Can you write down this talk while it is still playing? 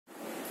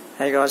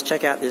Hey guys,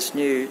 check out this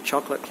new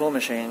chocolate claw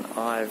machine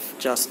I've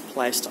just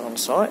placed on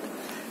site.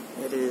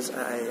 It is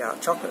a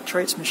chocolate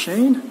treats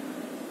machine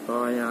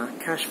by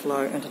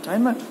Cashflow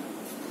Entertainment,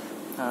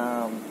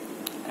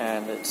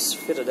 and it's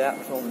fitted out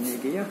with all the new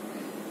gear.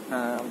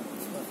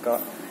 We've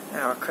got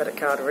our credit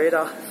card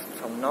reader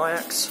from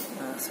Nyax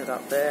set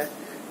up there,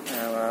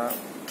 our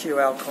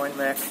QL coin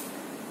mech,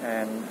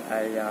 and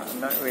a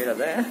note reader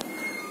there.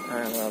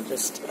 And I'll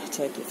just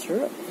take you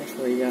through it. If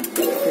we give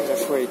it a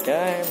free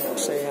game, we'll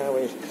see how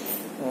we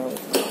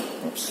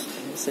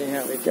see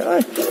how we go.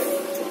 We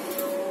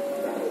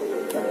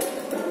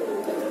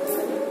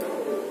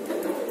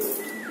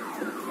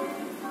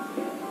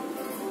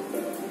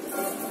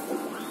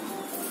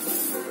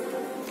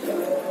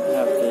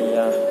have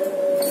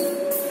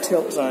the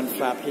tilt zone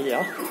flap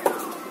here.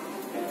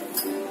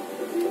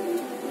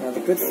 Now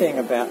the good thing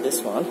about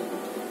this one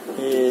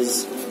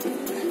is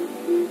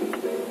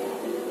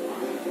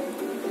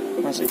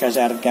once it goes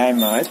out of game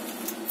mode,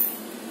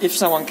 if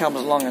someone comes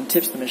along and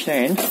tips the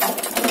machine,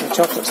 the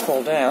chocolates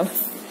fall down.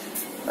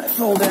 They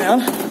fall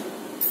down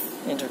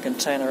into a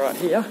container right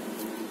here.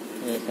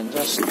 You can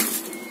just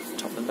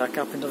top them back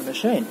up into the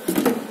machine.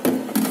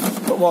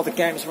 But while the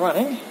game's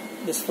running,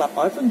 this flap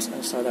opens,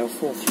 and so they'll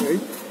fall through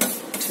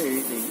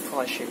to the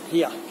prize sheet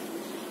here.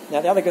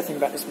 Now the other good thing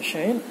about this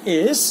machine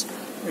is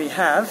we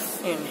have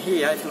in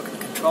here, if you look at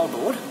the control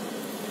board,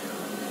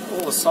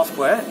 all the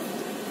software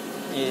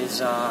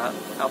is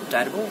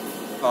updatable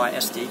by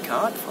SD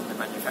card from the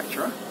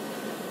manufacturer.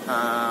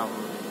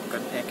 We've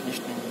got an air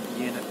conditioning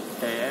unit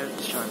there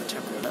showing the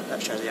temperature,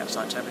 that shows the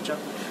outside temperature.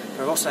 What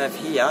we also have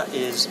here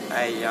is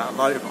a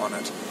modem on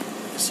it,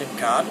 a SIM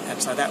card,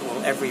 and so that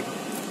will every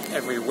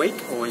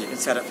week, or you can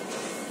set it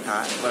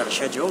whatever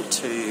schedule,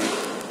 to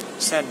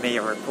send me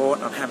a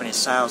report on how many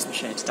sales the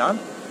machine's done.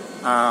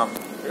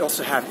 We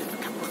also have, if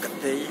you look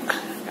at the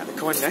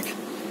coin mech,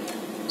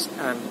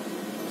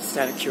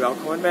 standard QL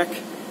coin mech.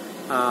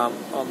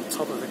 On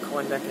top of the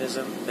coin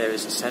mechanism there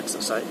is a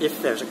sensor, so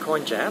if there's a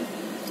coin jam,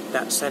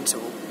 that sensor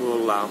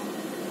will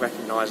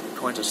recognise the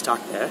coins are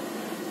stuck there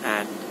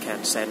and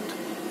can send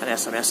an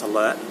SMS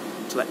alert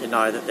to let you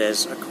know that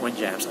there's a coin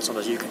jam, so as long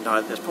as you can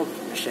know that there's problems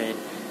with the machine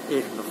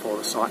even before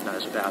the site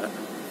knows about it.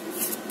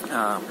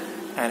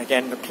 And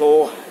again, the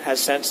claw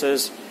has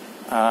sensors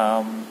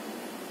and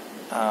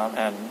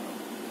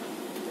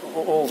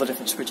all the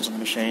different switches on the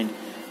machine.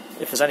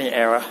 If there's any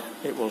error,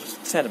 it will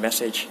send a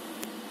message,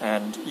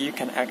 and you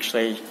can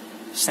actually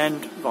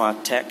send via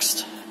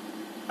text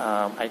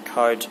a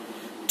code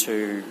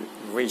to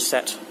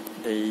reset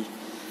the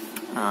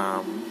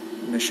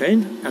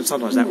machine, and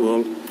sometimes that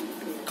will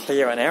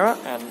clear an error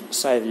and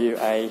save you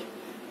a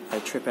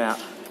trip out.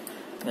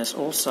 There's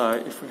also,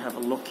 if we have a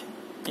look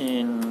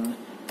in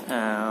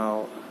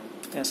our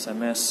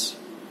SMS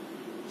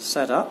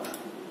setup,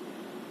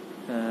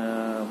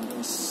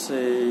 you'll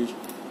see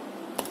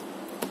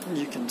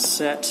you can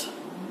set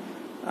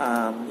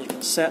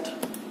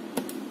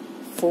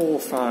 4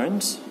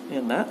 phones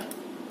in that,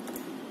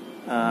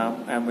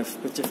 and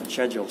with different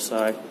schedules.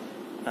 So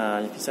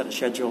you can set a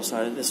schedule.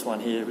 So this one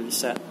here will be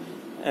set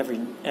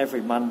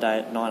every Monday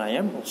at 9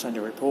 AM. We'll send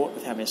you a report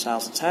with how many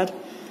sales it's had,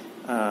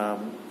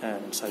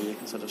 and so you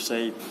can sort of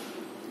see,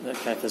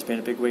 okay, if there's been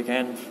a big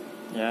weekend,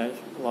 you know,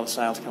 a lot of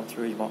sales come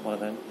through, you might want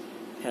to then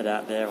head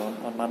out there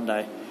on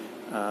Monday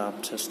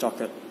to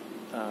stock it,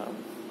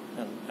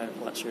 and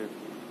let you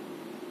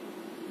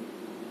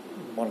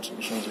monitor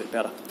machines a bit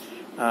better.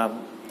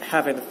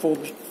 Having the full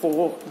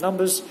 4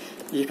 numbers,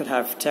 you can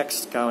have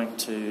text going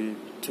to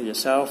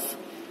yourself,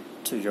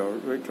 to your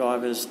route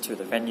drivers, to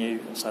the venue,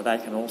 and so they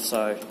can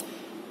also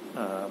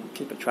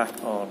keep a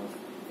track on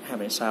how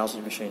many sales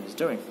your machine is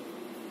doing,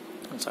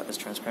 and so there's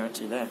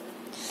transparency there.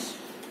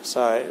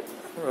 So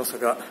we've also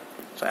got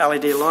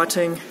LED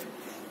lighting.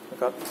 We've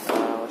got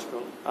what's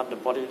called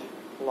underbody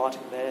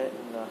lighting there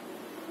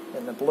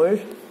in the blue.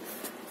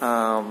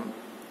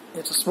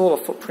 It's a smaller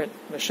footprint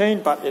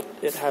machine, but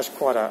it has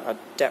quite a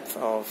depth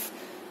of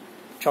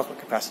chocolate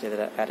capacity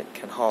that it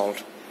can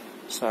hold.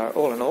 So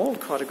all in all,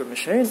 quite a good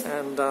machine,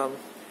 and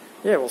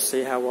yeah, we'll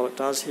see how well it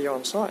does here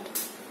on site.